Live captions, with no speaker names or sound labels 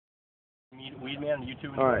Weedman on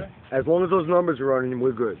YouTube and All right. Twitter. As long as those numbers are running,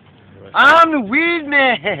 we're good. I'm the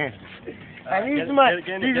Weedman. And these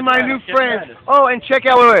are my new friends. Oh, and check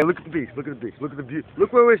out, wait, look at the beach, look at the beach, look at the view,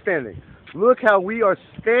 look where we're standing. Look how we are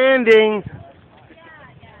standing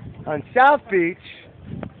on South Beach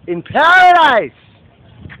in paradise.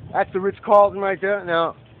 That's the Ritz-Carlton right there.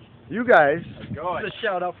 Now, you guys. This is a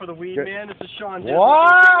shout out for the Weedman. This is Sean.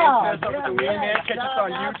 Wow! With the Weedman. Catch us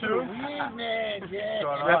on YouTube. Weedman, yeah.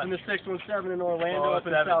 Repping the 617 in Orlando up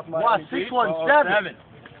in South Miami. Wow, 617.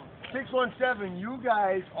 617, you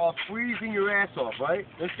guys are freezing your ass off, right?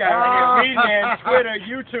 This guy right here, Weedman, Twitter,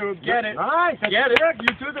 YouTube, get it. Nice, get it.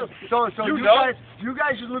 YouTube. So you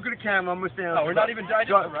guys should look at the camera. I'm gonna stand up. Oh, we're not even done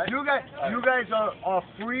yet, right? You guys are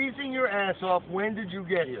freezing your ass off. When did you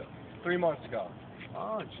get here? 3 months ago.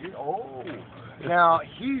 Oh, gee. Oh. Now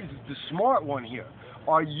he's the smart one here.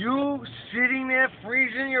 Are you sitting there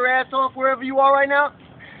freezing your ass off wherever you are right now?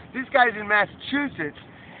 This guy's in Massachusetts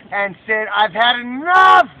and said, "I've had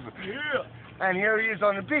enough." Yeah. And here he is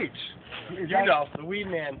on the beach. The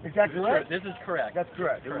Weedman. Is that correct? This is correct. That's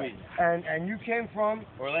correct. Correct. And you came from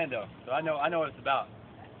Orlando, so I know what it's about.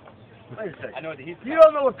 Wait a second. I know what the heat's You about.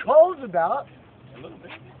 don't know what cold's about. A little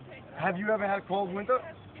bit. Have you ever had a cold winter?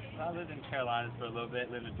 I lived in Carolinas for a little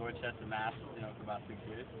bit. Lived in Dorchester, Mass. For about 6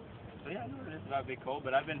 years. So yeah, I know it's not a big cold,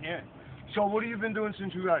 but I've been here. So what have you been doing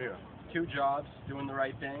since you got here? 2 jobs, doing the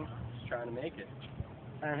right thing, just trying to make it.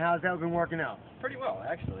 And how's that been working out? Pretty well,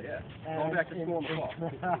 actually, yeah. Going back to school in the fall.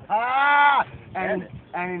 and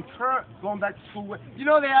in turn, going back to school. You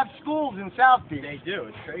know they have schools in South Beach. They do.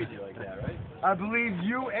 It's crazy like that, right? I believe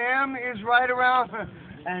UM is right around,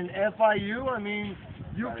 and FIU. I mean,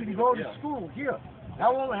 you can go to school here.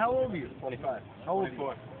 How old are you? 25. How old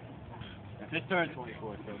 24. Just turned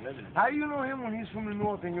 24, so living. How do you know him when he's from the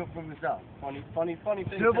north and you're from the south? Funny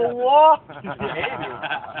thing. Civil War? Maybe.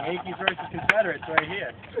 Yankees versus Confederates right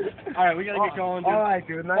here. All right, we gotta get going, dude. All right,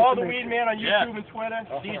 dude. Nice Follow to the meet Weedman on YouTube and Twitter.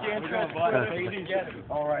 Oh, DJ and Twitter.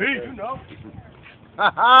 All right. Peace. You know.